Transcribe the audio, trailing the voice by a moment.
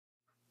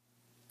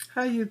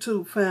Hi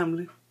YouTube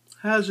family,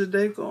 how's your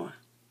day going?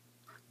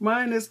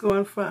 Mine is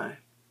going fine.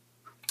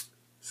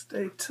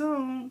 Stay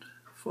tuned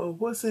for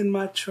what's in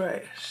my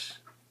trash.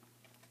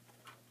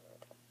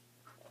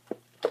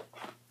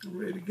 I'm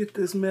ready to get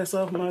this mess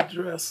off my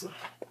dresser.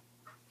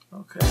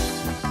 Okay,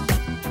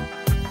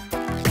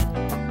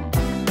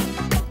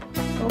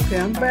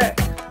 I'm back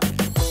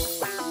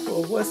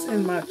for what's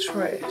in my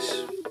trash.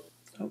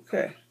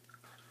 Okay,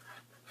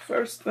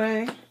 first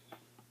thing,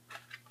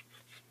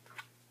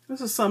 this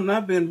is something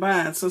I've been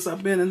buying since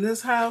I've been in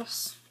this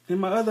house. In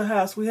my other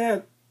house, we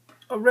had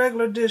a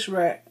regular dish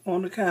rack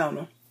on the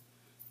counter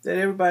that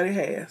everybody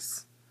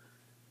has.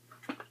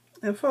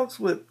 And folks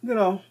would,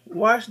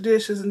 wash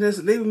dishes and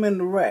just leave them in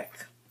the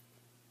rack.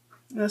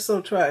 That's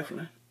so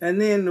trifling. And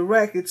then the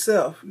rack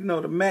itself,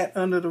 the mat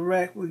under the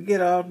rack would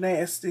get all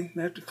nasty.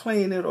 They have to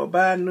clean it or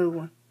buy a new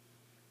one.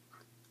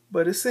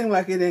 But it seemed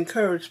like it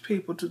encouraged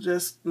people to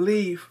just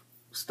leave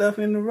stuff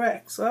in the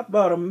rack. So I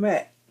bought a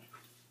mat.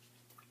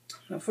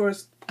 I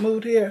first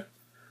moved here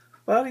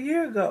about a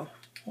year ago.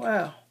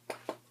 Wow.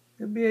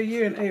 It'll be a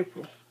year in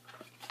April.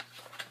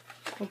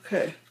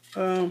 Okay.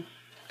 Let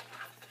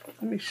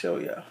me show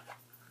y'all.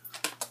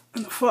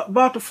 I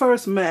bought the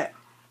first mat.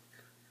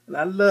 And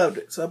I loved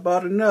it. So I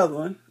bought another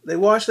one. They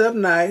washed up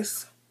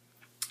nice.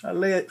 I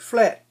lay it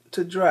flat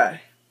to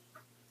dry.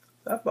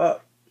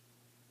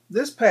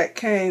 This pack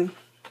came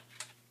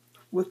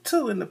with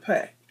 2 in the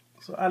pack.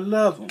 So I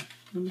love them.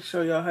 Let me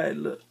show y'all how it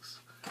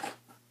looks.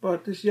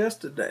 Bought this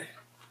yesterday.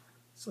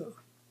 So,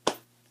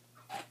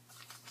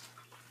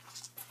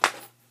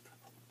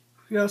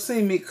 y'all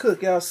seen me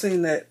cook. Y'all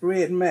seen that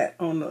red mat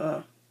on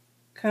the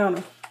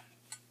counter.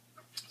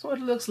 That's what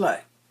it looks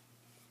like.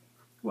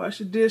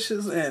 Wash your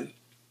dishes and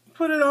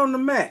put it on the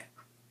mat.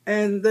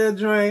 And they'll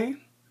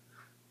drain.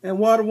 And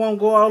water won't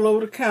go all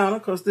over the counter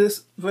because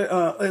this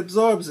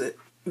absorbs it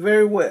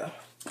very well.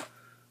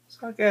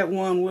 So I got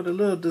one with a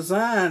little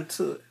design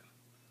to it.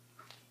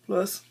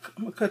 Plus,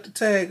 I'm going to cut the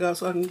tag off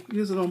so I can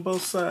use it on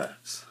both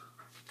sides.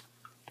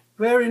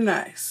 Very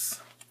nice.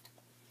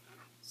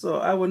 So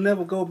I will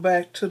never go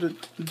back to the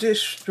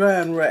dish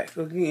drying rack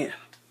again.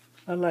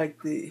 I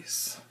like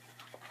these.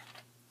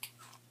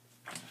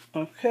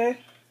 Okay.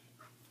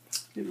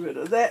 Get rid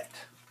of that.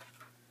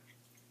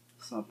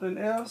 Something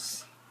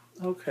else.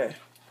 Okay.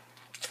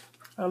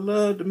 I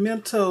love the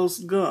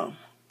Mentos gum.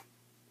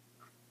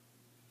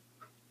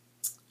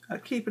 I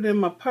keep it in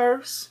my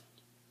purse.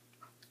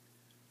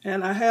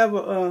 And I have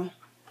a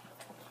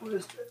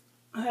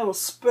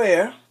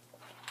spare.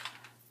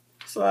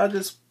 So I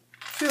just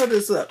fill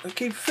this up. I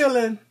keep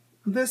filling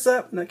this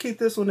up and I keep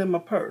this one in my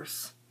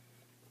purse.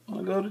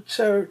 When I go to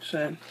church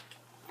and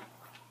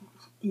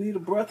need a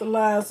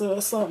breathalyzer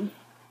or something,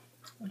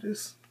 I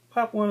just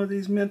pop one of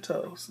these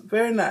Mentos.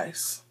 Very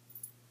nice.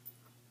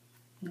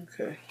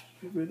 Okay,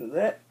 get rid of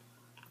that.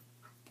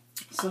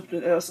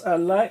 Something else I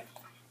like.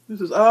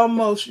 This is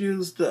almost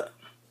used up.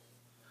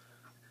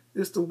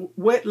 It's the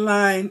Wet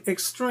Line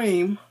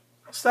Extreme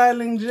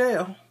Styling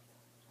Gel.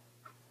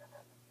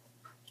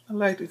 I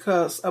liked it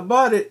because I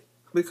bought it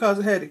because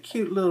it had a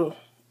cute little,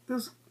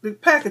 the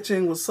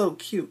packaging was so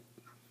cute.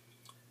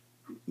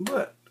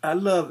 But I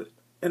love it.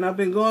 And I've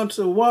been going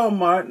to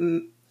Walmart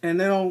and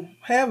they don't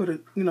have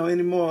it,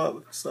 any more of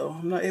it. So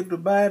I'm not able to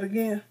buy it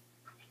again.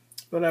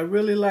 But I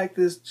really like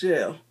this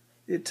gel.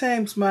 It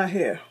tames my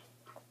hair.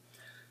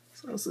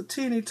 So it's a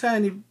teeny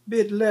tiny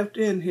bit left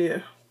in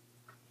here.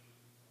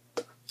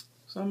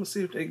 So I'm going to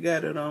see if they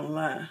got it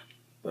online.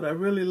 But I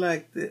really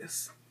like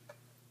this.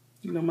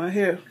 My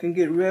hair can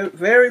get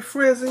very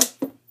frizzy.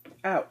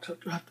 Ouch, I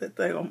dropped that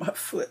thing on my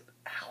foot.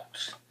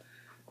 Ouch.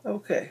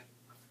 Okay.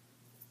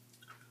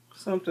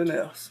 Something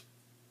else.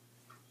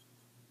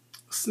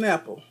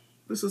 Snapple.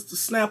 This is the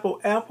Snapple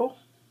Apple.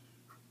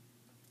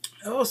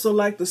 I also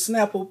like the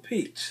Snapple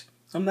Peach.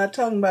 I'm not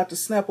talking about the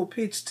Snapple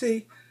Peach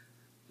tea.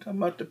 I'm talking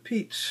about the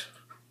peach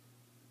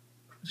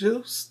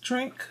juice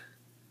drink.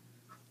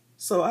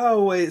 So I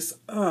always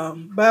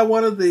buy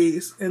one of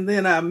these and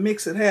then I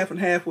mix it half and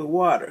half with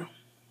water.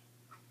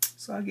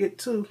 So I get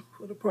 2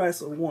 for the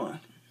price of 1.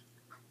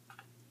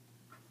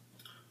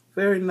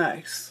 Very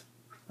nice.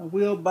 I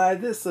will buy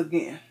this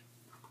again.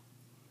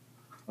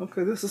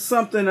 Okay, this is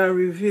something I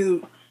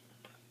reviewed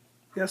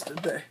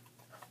yesterday.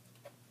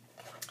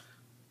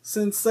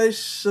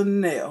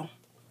 Sensational.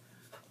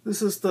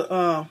 This is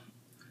the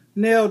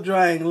nail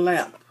drying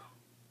lamp.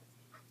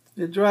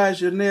 It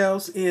dries your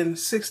nails in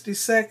 60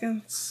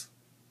 seconds.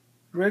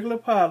 Regular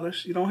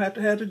polish. You don't have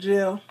to have the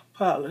gel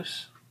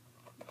polish.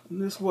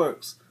 And this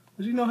works.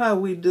 But you know how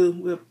we do.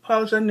 We'll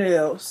polish our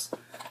nails.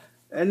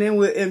 And then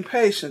we're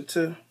impatient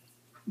to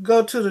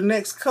go to the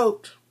next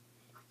coat.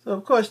 So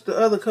of course the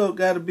other coat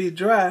got to be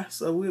dry.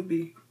 So we'll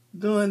be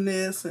doing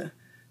this and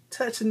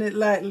touching it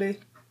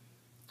lightly.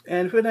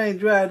 And if it ain't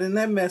dry, then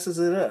that messes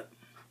it up.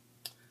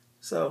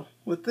 So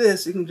with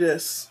this, you can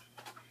just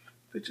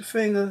put your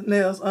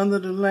fingernails under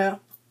the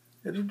lamp.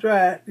 It'll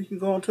dry. You can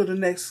go on to the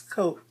next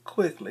coat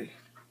quickly.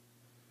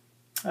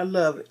 I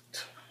love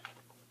it.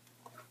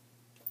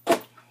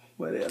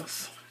 What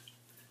else?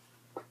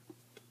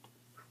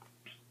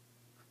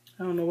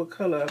 I don't know what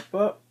color I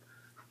bought.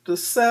 The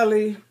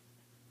Sally,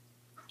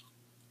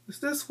 is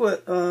this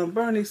what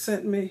Bernie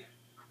sent me?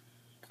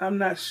 I'm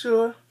not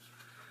sure.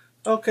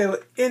 Okay, well,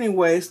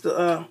 anyways,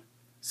 the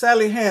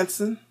Sally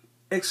Hansen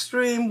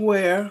Extreme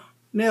Wear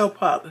Nail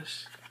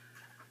Polish.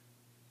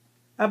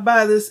 I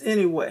buy this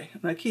anyway,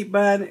 and I keep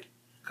buying it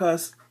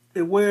because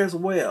it wears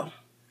well.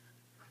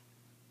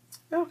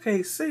 Y'all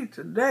can't see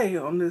today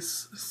on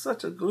this, it's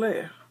such a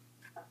glare.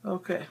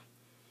 Okay,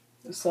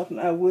 it's something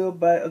I will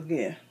buy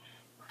again.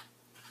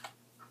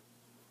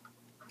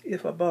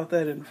 If I bought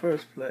that in the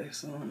first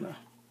place, I don't know.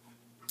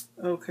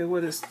 Okay,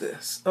 what is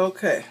this?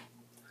 Okay,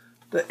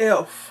 the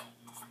e.l.f.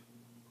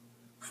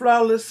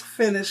 Flawless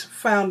Finish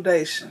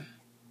Foundation.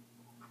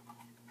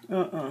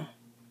 I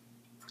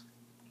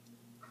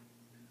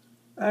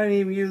didn't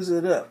even use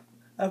it up.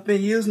 I've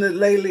been using it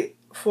lately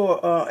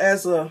for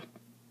as a,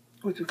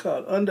 what you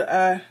call it, under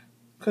eye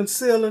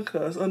concealer,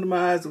 because under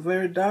my eyes are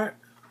very dark.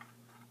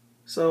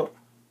 So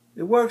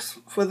it works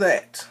for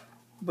that.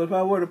 But if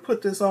I were to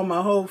put this on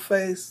my whole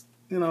face,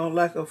 you know,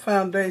 like a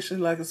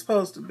foundation, like it's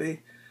supposed to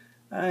be,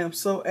 I am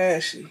so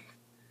ashy.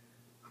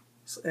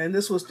 And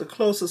this was the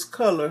closest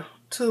color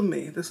to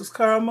me. This is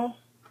caramel.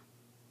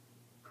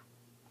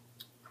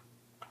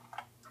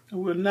 I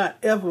will not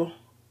ever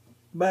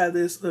buy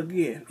this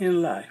again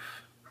in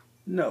life.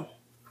 No.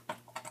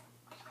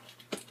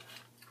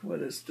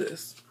 What is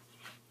this?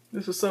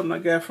 This is something I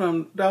got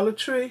from Dollar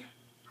Tree.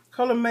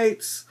 Color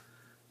Mates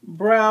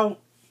Brow,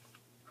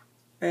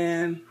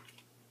 and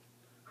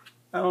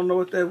I don't know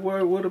what that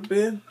word would have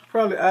been.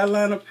 Probably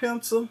eyeliner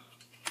pencil.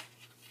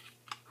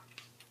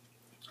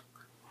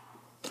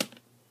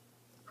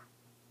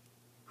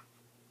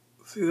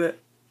 See that?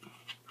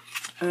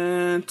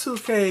 And 2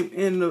 came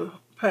in the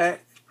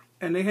pack,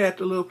 and they had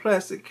the little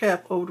plastic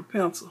cap over the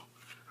pencil.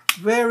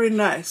 Very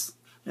nice.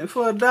 And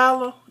for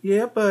 $1,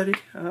 yeah, buddy,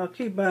 I'll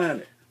keep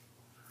buying it.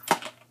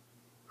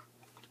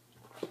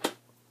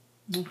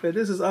 Okay,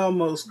 this is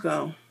almost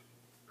gone.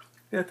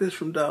 Got this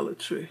from Dollar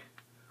Tree.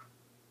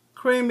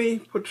 Creamy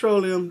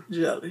petroleum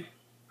jelly.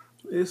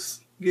 It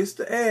gets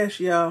the ash,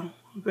 y'all.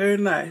 Very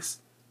nice.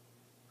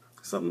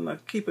 Something I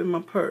keep in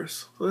my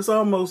purse. So it's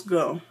almost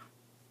gone.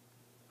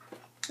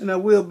 And I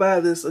will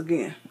buy this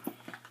again.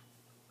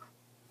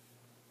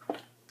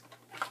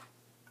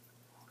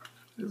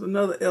 There's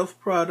another e.l.f.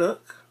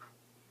 product.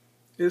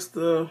 It's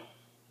the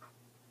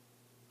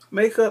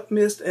Makeup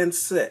Mist and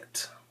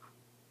Set.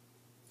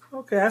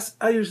 Okay,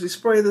 I usually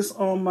spray this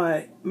on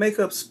my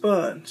makeup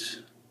sponge.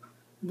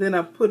 Then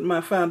I put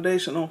my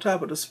foundation on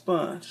top of the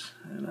sponge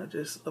and I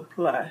just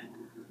apply.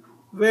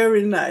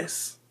 Very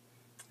nice.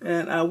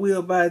 And I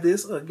will buy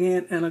this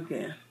again and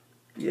again.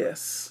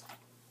 Yes.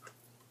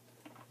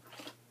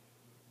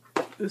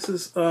 This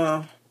is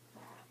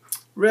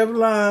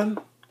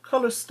Revlon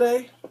Color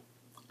Stay,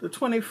 the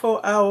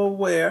 24-hour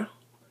wear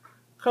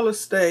Color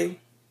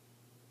Stay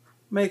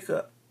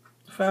makeup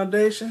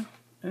foundation,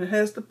 and it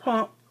has the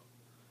pump.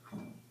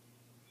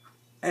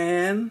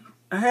 And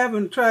I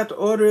haven't tried to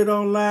order it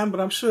online, but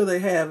I'm sure they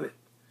have it.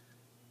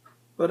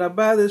 But I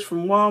buy this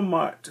from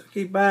Walmart. I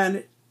keep buying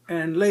it,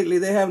 and lately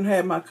they haven't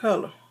had my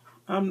color.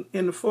 I'm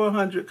in the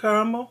 400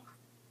 caramel,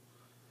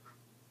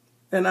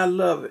 and I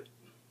love it.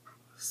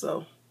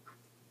 So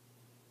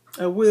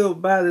I will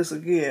buy this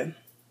again,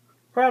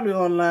 probably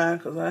online,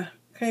 because I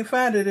can't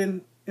find it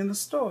in the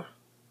store.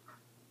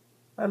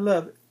 I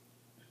love it.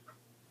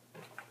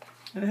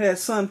 And it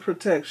has sun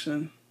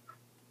protection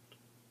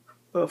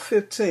of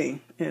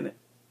 15 in it.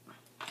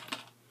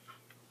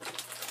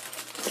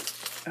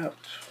 Ouch.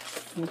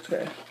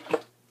 Okay.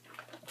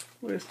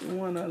 Where's the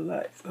one I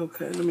like?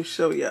 Okay, let me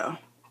show y'all.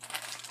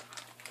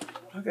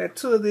 I got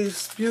 2 of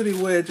these beauty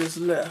wedges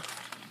left.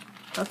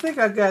 I think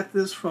I got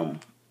this from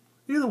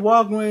either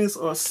Walgreens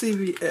or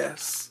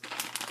CVS.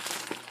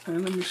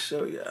 And let me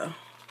show y'all.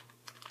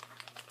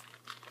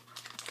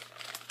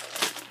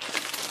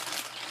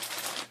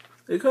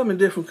 They come in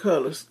different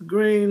colors. The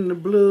green, the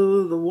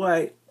blue, the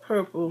white,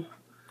 purple.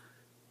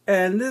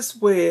 And this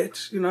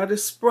wedge, you know, I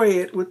just spray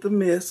it with the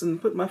mist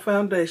and put my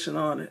foundation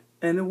on it.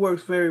 And it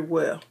works very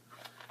well.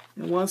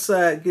 And one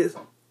side gets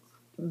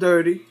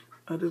dirty.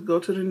 I just go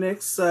to the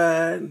next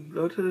side, and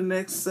go to the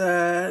next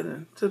side,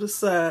 and to the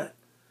side.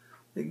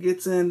 It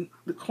gets in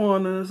the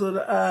corners of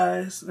the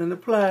eyes and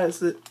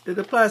applies it. It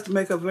applies the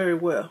makeup very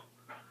well.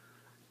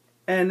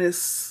 And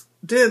it's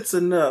dense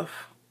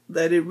enough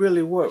that it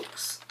really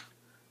works.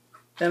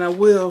 And I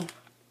will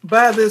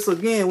buy this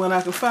again when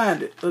I can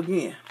find it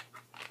again.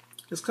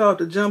 It's called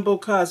the Jumbo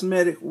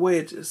Cosmetic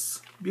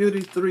Wedges, Beauty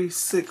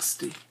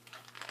 360.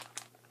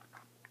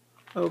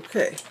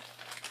 Okay,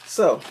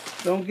 so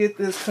don't get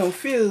this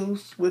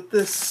confused with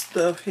this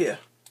stuff here.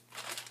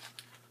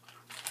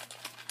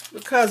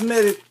 The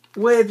cosmetic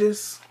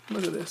wedges,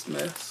 look at this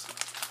mess.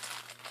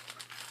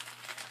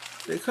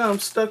 They come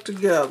stuck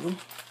together.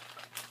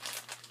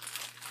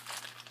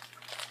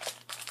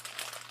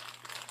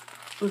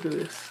 Look at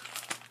this.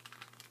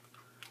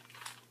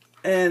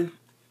 And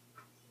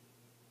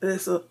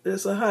it's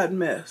a hot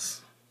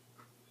mess.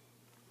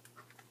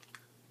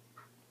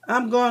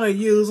 I'm going to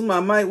use them. I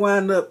might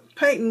wind up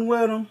painting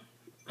with them.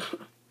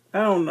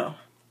 I don't know.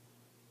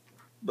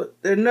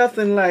 But they're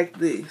nothing like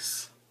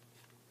these.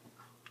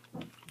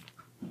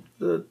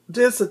 The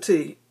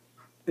density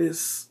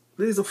is,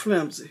 these are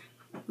flimsy.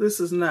 This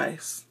is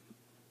nice.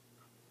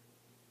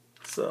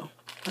 So,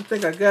 I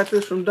think I got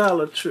this from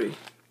Dollar Tree.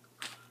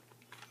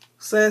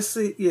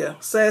 Sassy, yeah,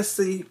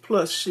 Sassy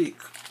Plus Chic.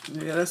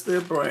 Yeah, that's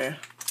their brand.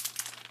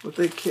 What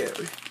they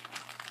carry.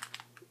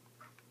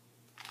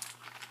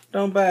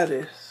 Don't buy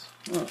this.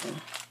 I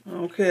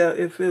don't care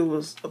if it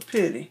was a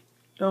penny.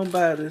 Don't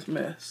buy this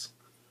mess.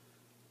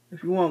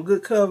 If you want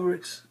good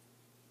coverage,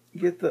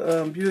 get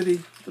the Beauty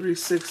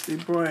 360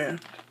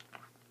 brand.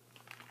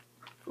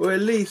 Or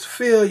at least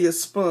fill your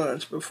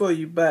sponge before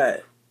you buy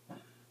it.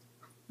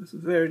 This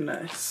is very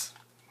nice.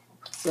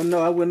 So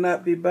no, I will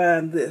not be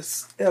buying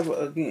this ever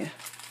again.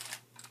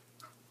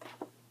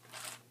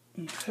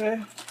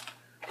 Okay.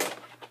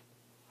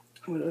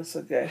 What else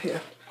I got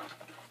here?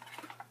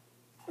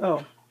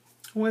 Oh,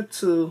 went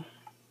to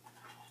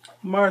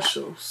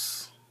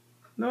Marshall's.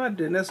 No, I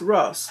didn't. That's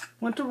Ross.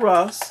 Went to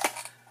Ross.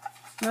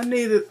 I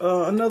needed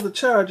another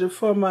charger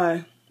for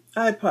my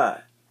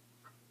iPod.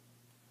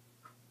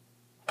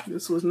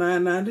 This was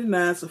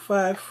 $9.99. It's a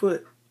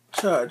 5-foot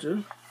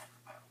charger.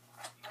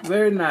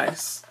 Very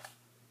nice.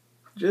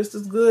 Just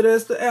as good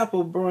as the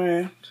Apple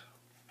brand.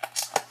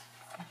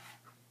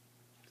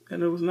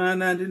 And it was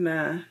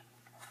 $9.99.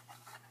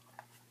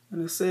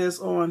 And it says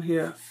on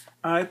here,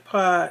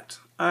 iPod,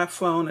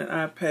 iPhone, and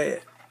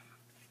iPad.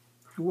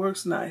 It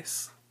works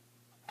nice.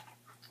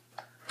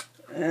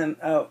 And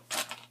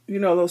you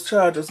know, those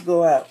chargers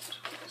go out.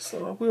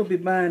 So I will be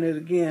buying it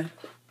again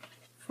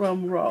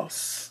from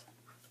Ross.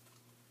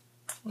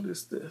 What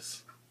is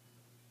this?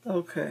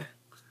 Okay.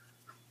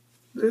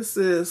 This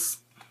is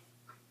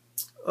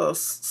a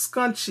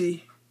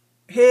scrunchy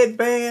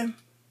headband.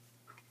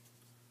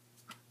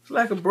 It's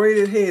like a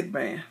braided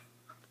headband.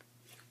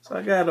 So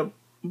I got a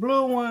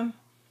blue one,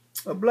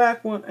 a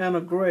black one, and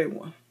a gray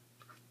one.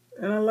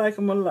 And I like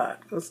them a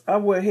lot because I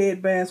wear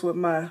headbands with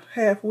my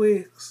half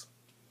wigs.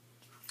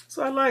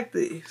 So I like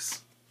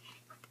these.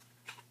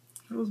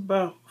 It was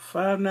about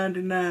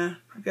 $5.99.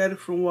 I got it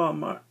from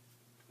Walmart.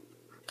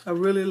 I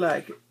really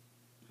like it.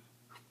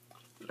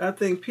 I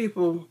think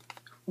people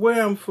wear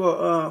them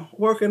for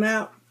working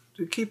out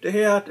to keep the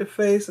hair out their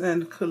face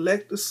and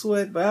collect the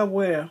sweat. But I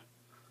wear them,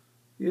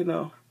 you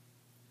know.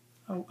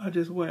 I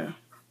just wear them.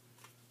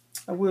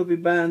 I will be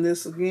buying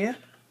this again.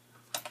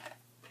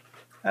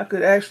 I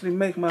could actually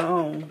make my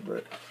own,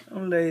 but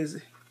I'm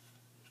lazy.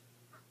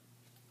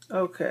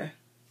 Okay.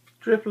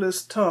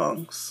 Dripless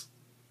tongs.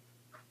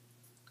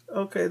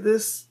 Okay,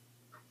 this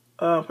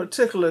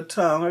particular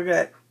tongue, I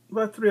got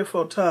about 3 or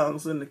 4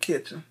 tongs in the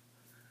kitchen.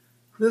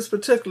 This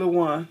particular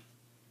one,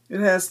 it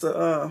has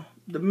the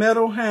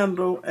metal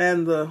handle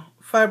and the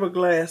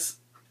fiberglass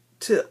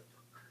tip.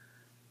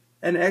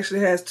 And it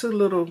actually has 2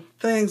 little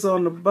things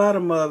on the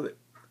bottom of it.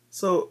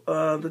 So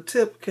the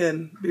tip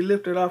can be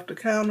lifted off the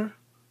counter.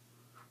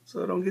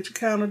 So don't get your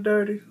counter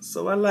dirty.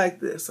 So I like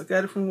this. I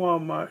got it from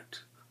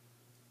Walmart.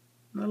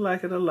 I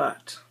like it a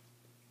lot.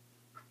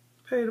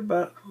 Paid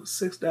about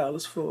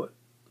 $6 for it.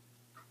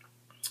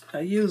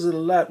 I use it a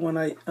lot when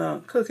I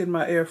cook in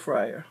my air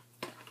fryer.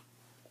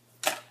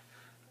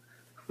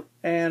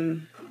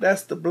 And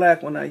that's the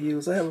black one I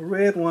use. I have a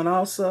red one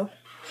also.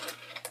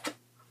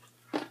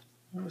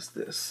 What's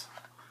this?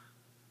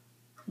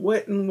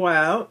 Wet n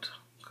Wild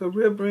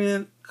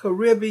Caribbean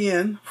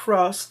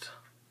Frost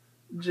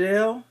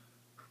Gel.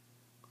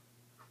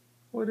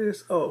 What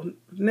is? Oh,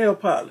 nail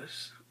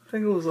polish. I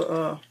think it was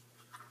a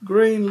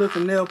green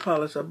looking nail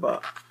polish I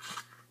bought.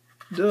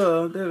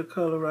 Duh, there's the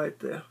color right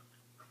there.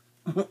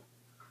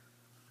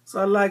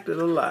 So I liked it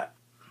a lot.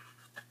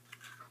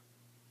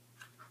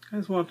 I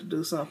just wanted to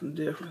do something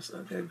different. So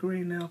I got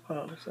green nail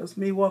polish. That's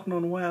me walking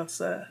on the wild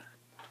side.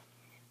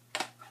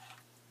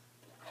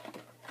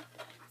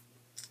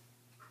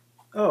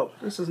 Oh,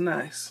 this is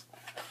nice.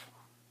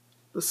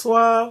 The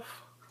Suave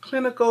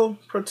Clinical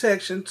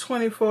Protection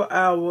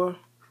 24-hour.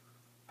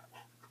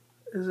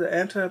 Is it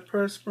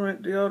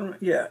antiperspirant deodorant?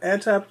 Yeah,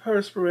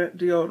 antiperspirant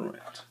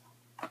deodorant.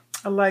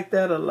 I like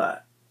that a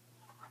lot.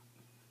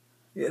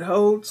 It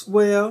holds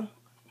well,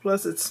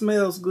 plus it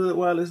smells good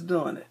while it's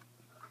doing it.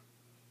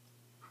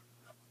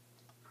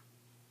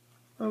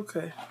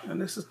 Okay, and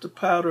this is the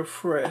Powder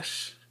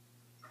Fresh.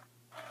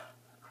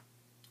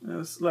 And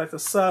it's like a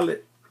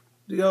solid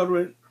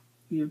deodorant.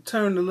 You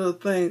turn the little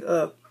thing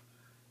up.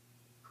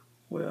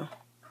 Well,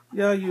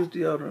 y'all used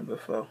deodorant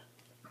before.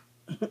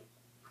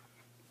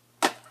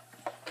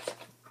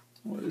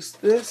 What is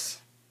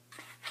this?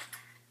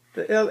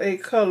 The LA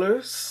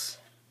Colors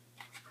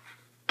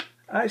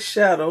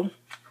eyeshadow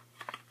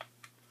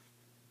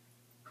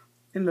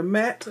in the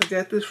matte. I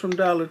got this from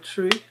Dollar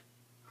Tree,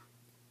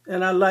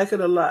 and I like it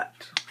a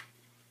lot.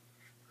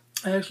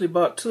 I actually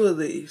bought 2 of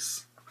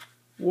these.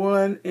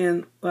 One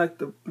in like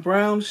the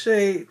brown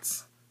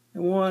shades,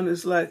 and one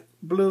is like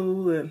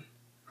blue and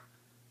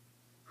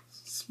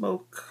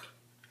smoke.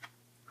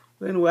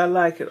 But anyway, I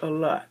like it a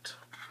lot.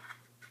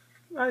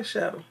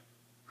 eyeshadow.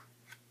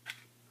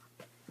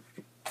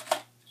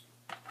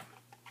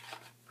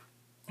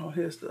 Oh,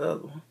 here's the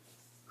other one.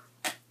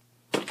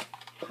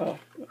 Oh,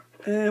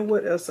 and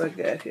what else I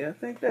got here? I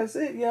think that's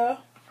it, y'all.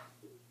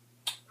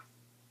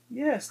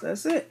 Yes,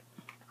 that's it.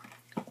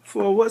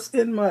 For what's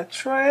in my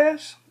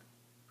trash,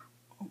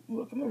 I'm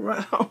looking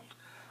around.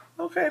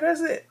 Okay,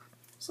 that's it.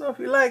 So if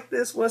you like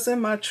this what's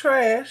in my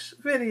trash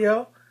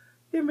video,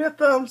 give me a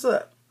thumbs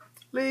up.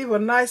 Leave a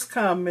nice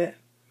comment.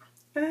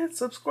 And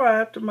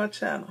subscribe to my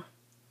channel.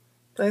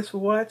 Thanks for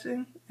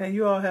watching, and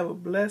you all have a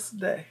blessed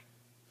day.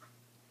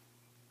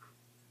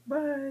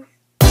 Bye.